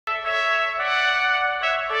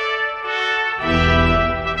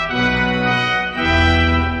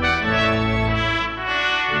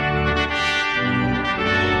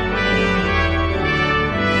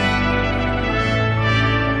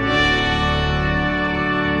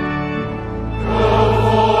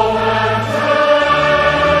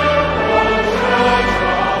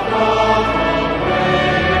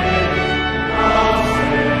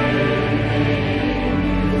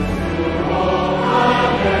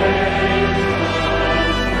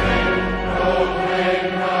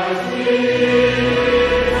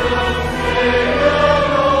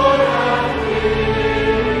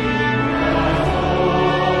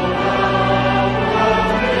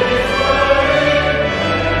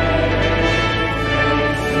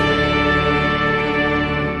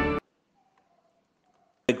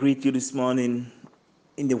greet you this morning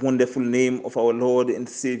in the wonderful name of our Lord and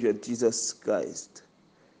Savior Jesus Christ.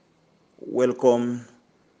 Welcome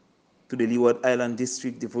to the Leeward Island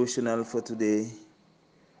District devotional for today.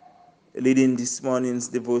 Leading this morning's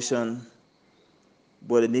devotion,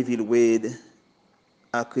 Brother Neville Wade,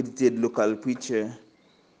 accredited local preacher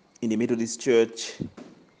in the Methodist Church,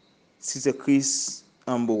 Sister Chris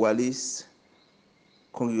Ambo Wallis,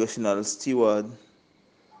 congregational steward,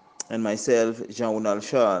 and myself, Ronald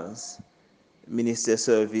Charles, minister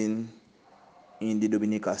serving in the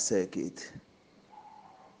Dominica circuit.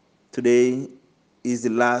 Today is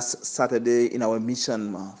the last Saturday in our mission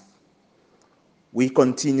month. We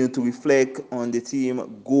continue to reflect on the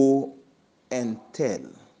theme, Go and Tell.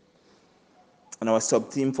 And our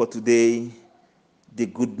sub-theme for today, the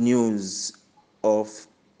good news of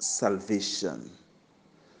salvation.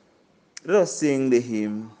 Let us sing the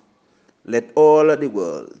hymn, Let All the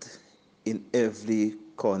World in Every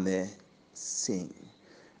Corner Sing.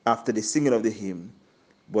 After the singing of the hymn,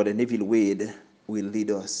 Brother Neville Wade will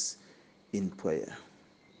lead us in prayer.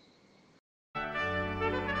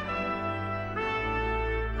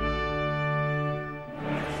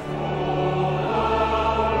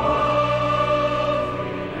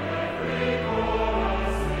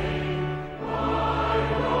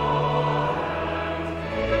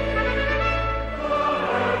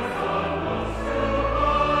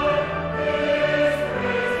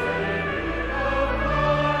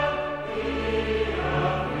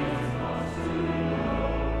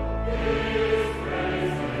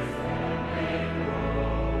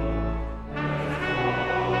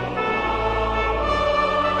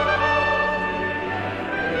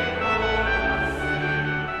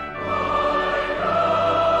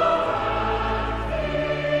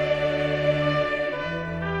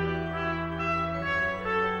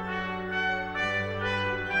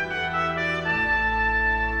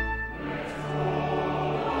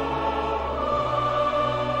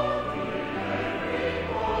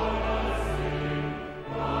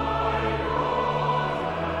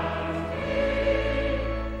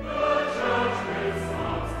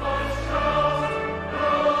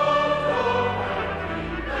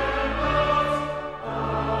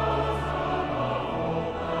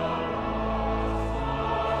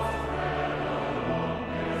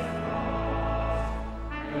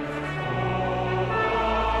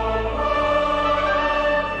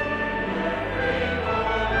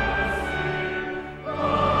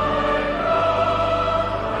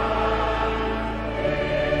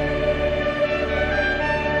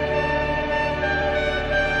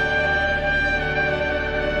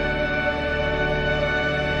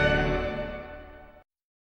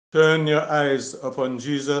 Turn your eyes upon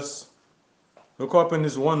Jesus. Look up in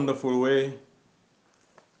his wonderful way.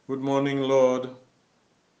 Good morning, Lord.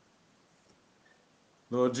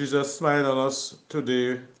 Lord Jesus, smile on us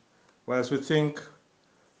today whilst we think,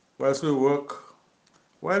 whilst we work,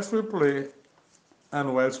 whilst we play,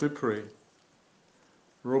 and whilst we pray.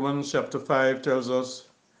 Romans chapter 5 tells us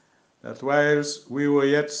that whilst we were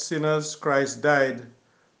yet sinners, Christ died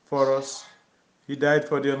for us. He died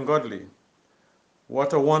for the ungodly.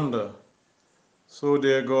 What a wonder. So,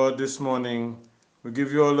 dear God, this morning we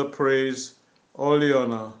give you all the praise, all the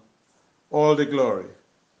honor, all the glory.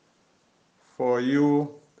 For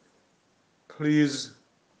you, please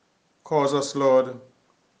cause us, Lord,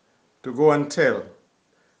 to go and tell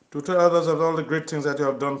others of all the great things that you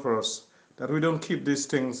have done for us, that we don't keep these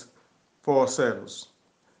things for ourselves.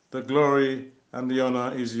 The glory and the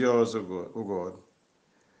honor is yours, O God.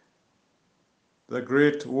 The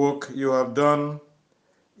great work you have done,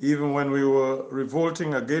 even when we were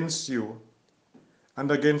revolting against you and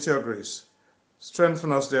against your grace.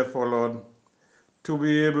 Strengthen us, therefore, Lord, to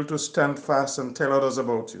be able to stand fast and tell others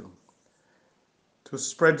about you, to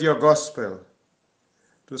spread your gospel,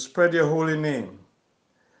 to spread your holy name.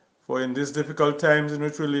 For in these difficult times in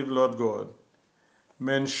which we live, Lord God,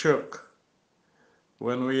 men shirk.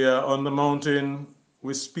 When we are on the mountain,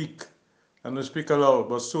 we speak, and we speak aloud,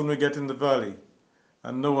 but soon we get in the valley,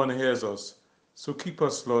 and no one hears us. So keep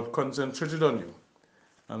us, Lord, concentrated on you.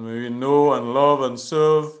 And may we know and love and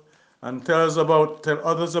serve and tell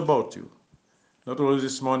others about you, not only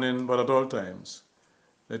this morning, but at all times.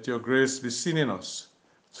 Let your grace be seen in us,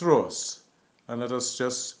 through us, and let us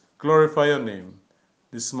just glorify your name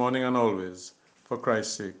this morning and always, for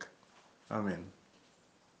Christ's sake. Amen.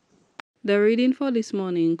 The reading for this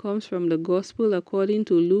morning comes from the Gospel according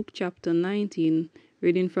to Luke chapter 19,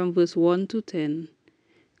 reading from verse 1 to 10.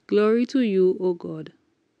 Glory to you, O God.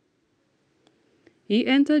 He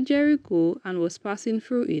entered Jericho and was passing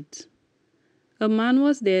through it. A man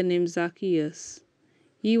was there named Zacchaeus.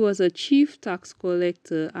 He was a chief tax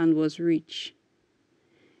collector and was rich.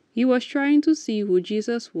 He was trying to see who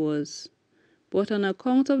Jesus was, but on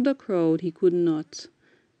account of the crowd he could not,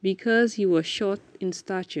 because he was short in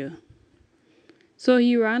stature. So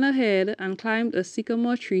he ran ahead and climbed a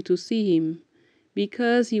sycamore tree to see him,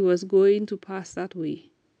 because he was going to pass that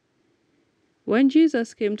way. When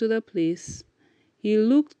Jesus came to the place, he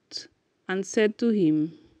looked and said to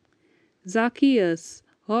him, "Zacchaeus,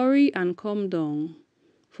 hurry and come down,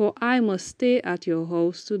 for I must stay at your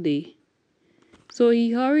house today." So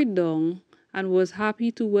he hurried down and was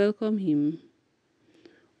happy to welcome him.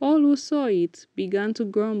 All who saw it began to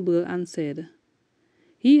grumble and said,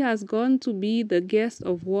 "He has gone to be the guest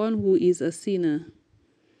of one who is a sinner."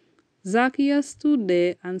 Zacchaeus stood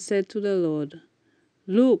there and said to the Lord,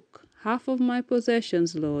 "Look, half of my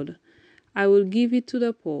possessions, Lord, I will give it to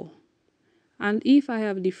the poor. And if I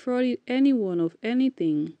have defrauded anyone of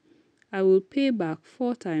anything, I will pay back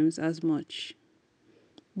 4 times as much."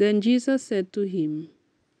 Then Jesus said to him,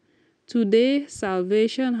 "Today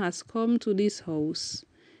salvation has come to this house,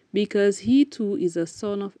 because he too is a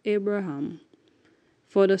son of Abraham.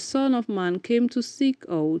 For the Son of Man came to seek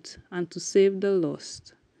out and to save the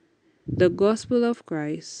lost." The Gospel of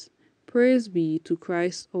Christ. Praise be to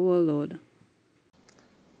Christ our Lord.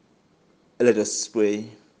 Let us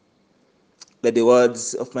pray. Let the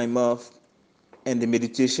words of my mouth and the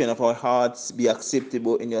meditation of our hearts be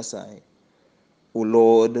acceptable in your sight, O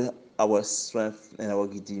Lord, our strength and our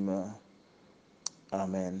Redeemer.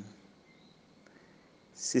 Amen.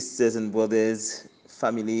 Sisters and brothers,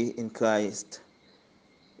 family in Christ,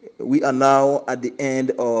 we are now at the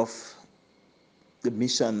end of the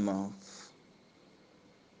mission month.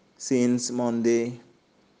 Since Monday,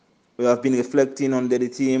 we have been reflecting on the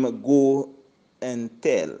theme, Go and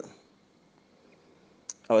Tell.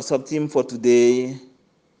 Our sub-theme for today,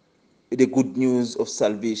 the good news of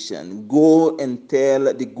salvation. Go and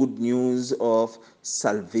tell the good news of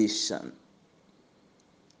salvation.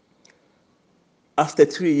 After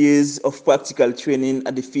 3 years of practical training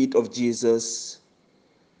at the feet of Jesus,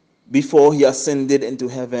 before he ascended into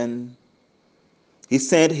heaven, he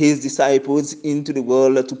sent his disciples into the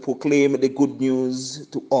world to proclaim the good news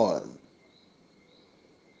to all.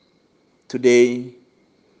 Today,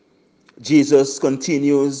 Jesus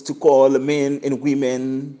continues to call men and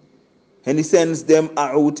women, and he sends them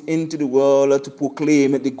out into the world to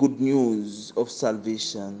proclaim the good news of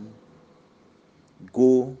salvation.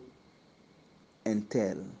 Go and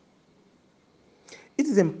tell. It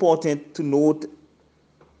is important to note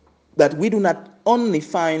that we do not only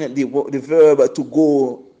find the verb to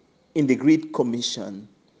go in the Great Commission,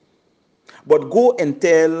 but go and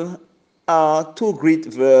tell are 2 Greek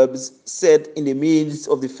verbs said in the midst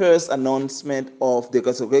of the first announcement of the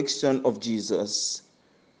resurrection of Jesus.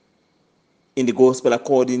 In the Gospel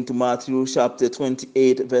according to Matthew chapter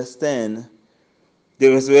 28, verse 10, the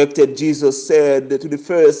resurrected Jesus said to the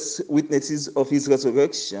first witnesses of his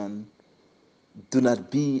resurrection, "Do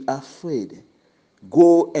not be afraid.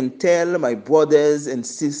 Go and tell my brothers and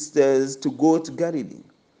sisters to go to Galilee.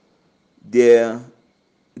 There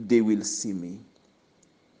they will see me."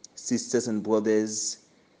 Sisters and brothers,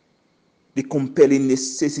 the compelling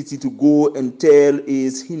necessity to go and tell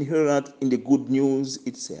is inherent in the good news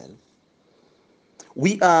itself.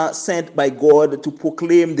 We are sent by God to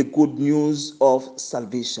proclaim the good news of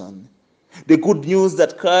salvation. The good news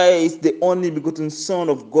that Christ, the only begotten Son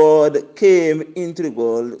of God, came into the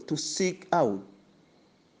world to seek out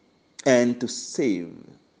and to save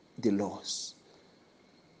the lost.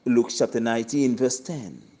 Luke chapter 19, verse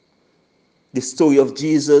 10. The story of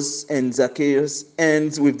Jesus and Zacchaeus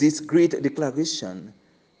ends with this great declaration: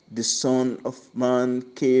 "The Son of Man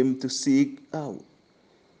came to seek out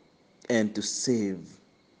and to save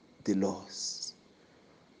the lost."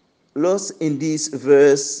 Lost in this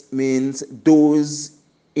verse means those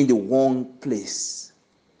in the wrong place.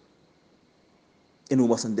 And we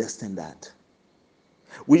must understand that.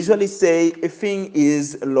 We usually say a thing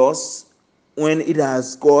is lost when it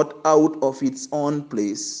has got out of its own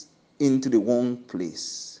place into the wrong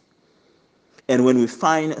place. And when we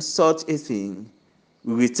find such a thing,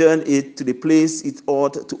 we return it to the place it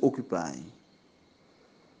ought to occupy.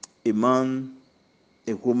 A man,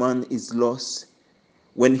 a woman is lost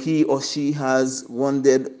when he or she has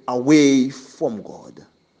wandered away from God.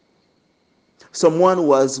 Someone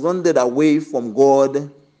who has wandered away from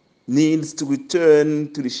God needs to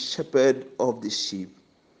return to the shepherd of the sheep.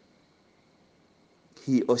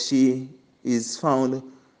 He or she is found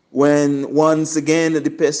when once again the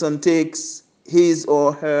person takes his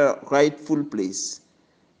or her rightful place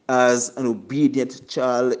as an obedient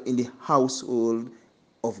child in the household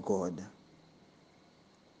of God.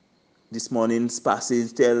 This morning's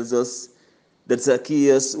passage tells us that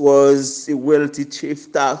Zacchaeus was a wealthy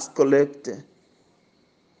chief tax collector,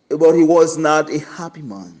 but he was not a happy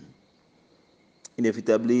man.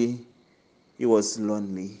 Inevitably, he was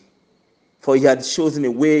lonely, for he had chosen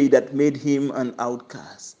a way that made him an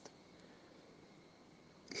outcast.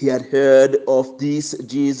 He had heard of this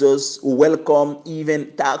Jesus who welcomed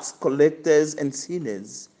even tax collectors and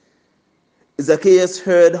sinners. Zacchaeus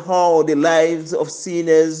heard how the lives of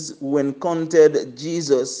sinners who encountered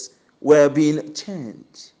Jesus were being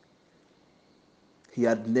changed. He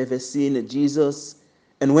had never seen Jesus,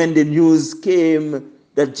 and when the news came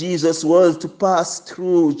that Jesus was to pass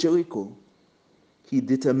through Jericho, he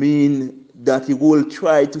determined that he would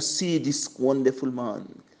try to see this wonderful man.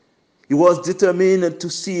 He was determined to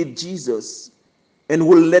see Jesus and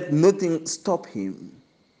would let nothing stop him.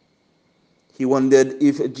 He wondered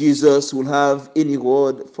if Jesus would have any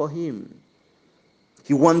word for him.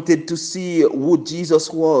 He wanted to see who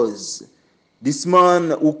Jesus was, this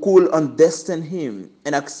man who could understand him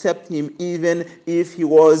and accept him even if he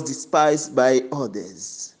was despised by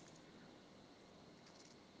others.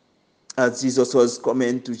 As Jesus was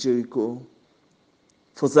coming to Jericho,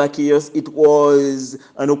 for Zacchaeus, it was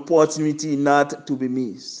an opportunity not to be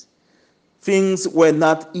missed. Things were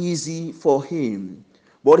not easy for him,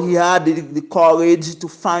 but he had the courage to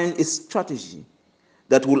find a strategy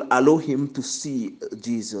that will allow him to see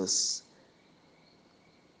Jesus.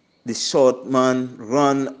 The short man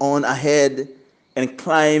ran on ahead and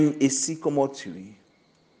climbed a sycamore tree.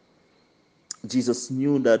 Jesus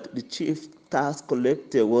knew that the chief tax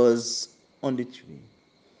collector was on the tree.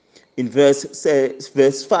 In verse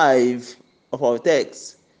 5 of our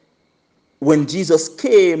text, when Jesus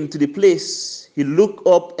came to the place, he looked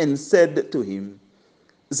up and said to him,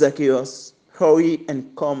 Zacchaeus, hurry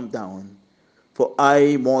and come down, for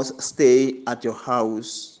I must stay at your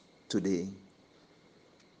house today.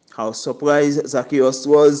 How surprised Zacchaeus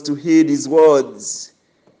was to hear these words.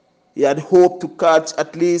 He had hoped to catch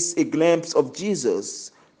at least a glimpse of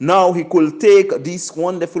Jesus. Now he could take this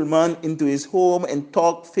wonderful man into his home and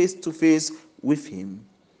talk face to face with him.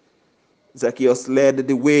 Zacchaeus led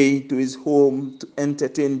the way to his home to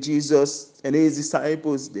entertain Jesus and his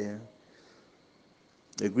disciples there.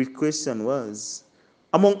 The great question was,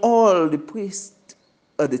 among all the priests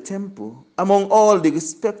at the temple, among all the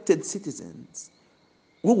respected citizens,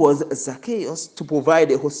 who was Zacchaeus to provide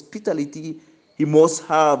the hospitality he must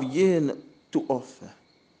have yearned to offer?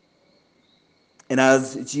 And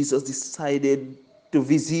as Jesus decided to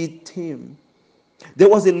visit him, there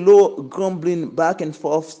was a low grumbling back and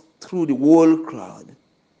forth through the whole crowd.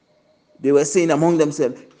 They were saying among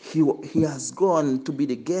themselves, he has gone to be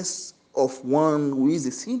the guest of one who is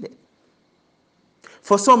a sinner.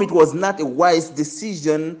 For some, it was not a wise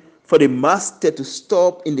decision for the master to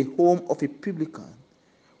stop in the home of a publican,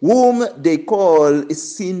 whom they call a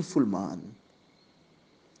sinful man.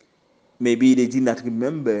 Maybe they did not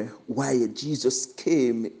remember why Jesus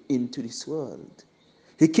came into this world.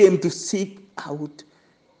 He came to seek out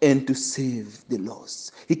and to save the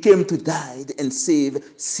lost. He came to die and save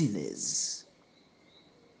sinners.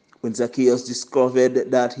 When Zacchaeus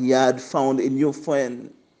discovered that he had found a new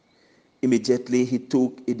friend, immediately he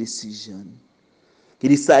took a decision. He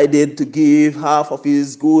decided to give half of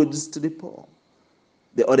his goods to the poor.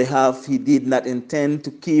 The other half he did not intend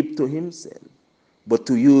to keep to himself, but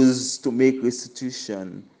to use to make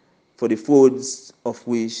restitution for the foods of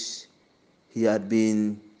which he had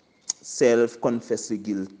been self-confessedly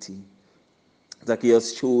guilty.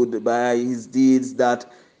 Zacchaeus showed by his deeds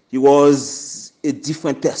that he was a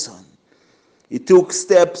different person. He took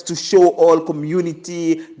steps to show all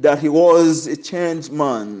community that he was a changed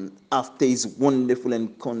man after his wonderful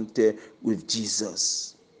encounter with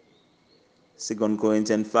Jesus. 2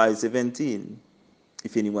 Corinthians 5:17.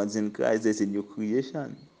 If anyone's in Christ, there's a new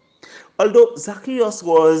creation. Although Zacchaeus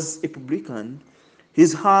was a publican,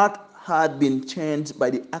 his heart had been changed by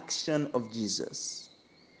the action of Jesus.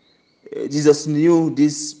 Jesus knew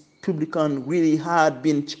this publican really had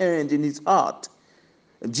been changed in his heart.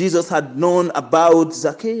 Jesus had known about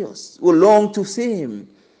Zacchaeus, who longed to see him,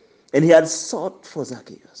 and he had sought for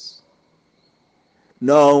Zacchaeus.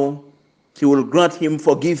 Now he will grant him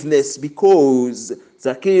forgiveness because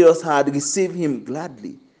Zacchaeus had received him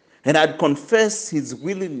gladly and had confessed his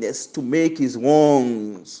willingness to make his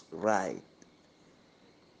wrongs right.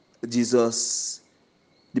 Jesus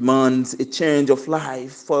demands a change of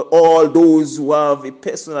life for all those who have a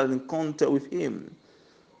personal encounter with him.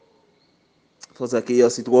 For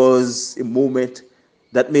Zacchaeus, it was a moment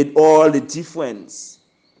that made all the difference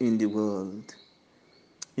in the world.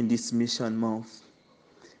 In this mission month,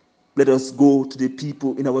 Let us go to the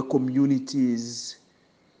people in our communities,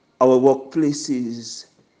 our workplaces,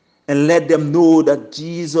 and let them know that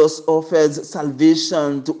Jesus offers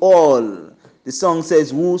salvation to all. The song says,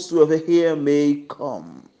 whosoever here may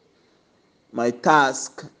come. My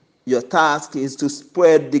task, your task is to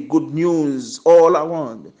spread the good news all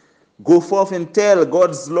around. Go forth and tell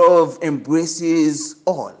God's love embraces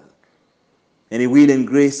all. And He will in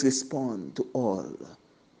grace respond to all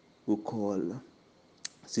who call.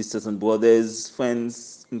 Sisters and brothers,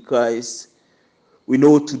 friends in Christ, we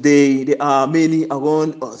know today there are many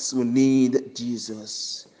around us who need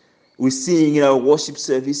Jesus. We sing in our worship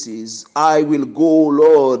services, I will go,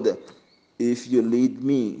 Lord, if you lead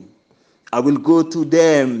me. I will go to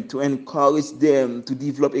them to encourage them to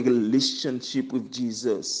develop a relationship with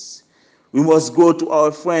Jesus. We must go to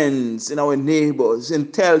our friends and our neighbors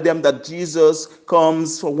and tell them that Jesus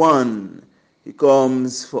comes for one. He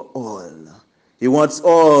comes for all. He wants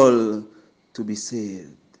all to be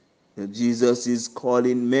saved. Jesus is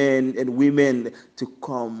calling men and women to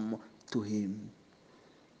come to Him.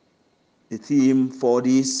 The theme for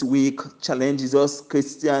this week challenges us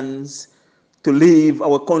Christians to leave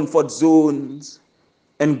our comfort zones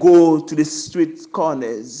and go to the street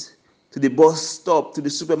corners, to the bus stop, to the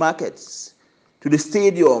supermarkets, to the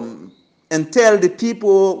stadium, and tell the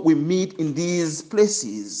people we meet in these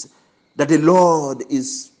places that the Lord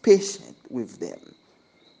is patient with them,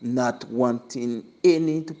 not wanting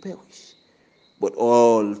any to perish, but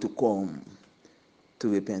all to come to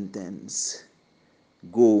repentance.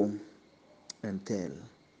 Go and tell.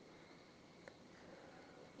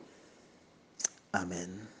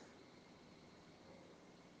 Amen.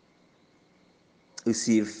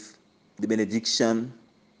 Receive the benediction.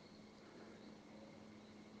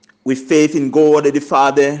 With faith in God the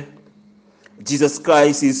Father, Jesus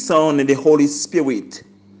Christ, His Son, and the Holy Spirit,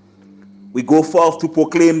 we go forth to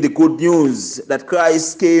proclaim the good news that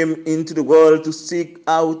Christ came into the world to seek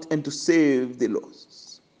out and to save the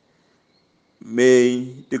lost. May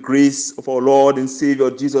the grace of our Lord and Savior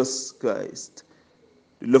Jesus Christ,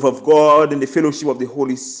 the love of God, and the fellowship of the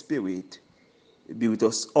Holy Spirit be with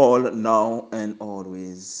us all now and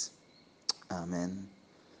always. Amen.